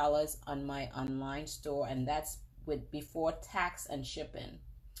 $25 on my online store, and that's with before tax and shipping.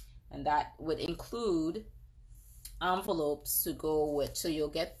 And that would include envelopes to go with. So you'll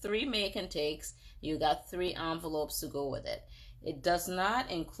get 3 make and takes. You got 3 envelopes to go with it. It does not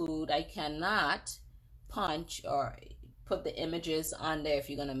include, I cannot punch or put the images on there if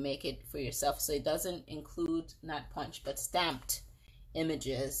you're going to make it for yourself. So it doesn't include, not punch, but stamped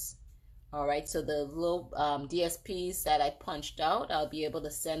images. All right, so the little DSPs that I punched out, I'll be able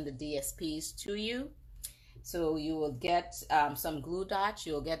to send the DSPs to you. So you will get some glue dots,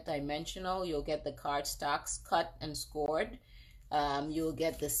 you'll get dimensional, you'll get the card stocks cut and scored. You'll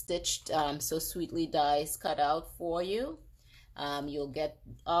get the stitched So Sweetly dies cut out for you. You'll get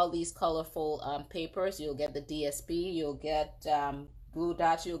all these colorful papers. You'll get the DSP, you'll get glue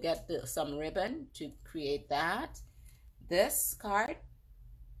dots, you'll get some ribbon to create that. This card.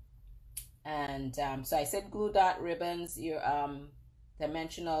 And so I said glue dot, ribbons, your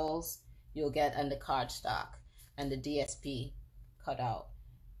dimensionals, you'll get on the cardstock and the DSP cut out,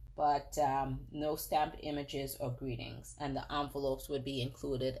 but no stamped images or greetings, and the envelopes would be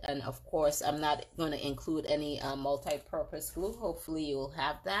included. And of course, I'm not going to include any multi-purpose glue. Hopefully you will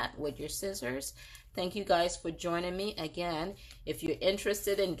have that with your scissors. Thank you guys for joining me again. If you're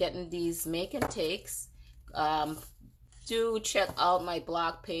interested in getting these make and takes, do check out my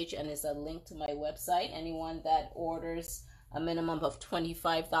blog page, and there's a link to my website. Anyone that orders a minimum of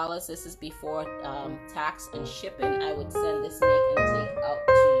 $25. This is before tax and shipping. I would send this make and take out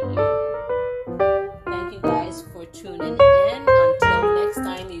to you. Thank you guys for tuning in.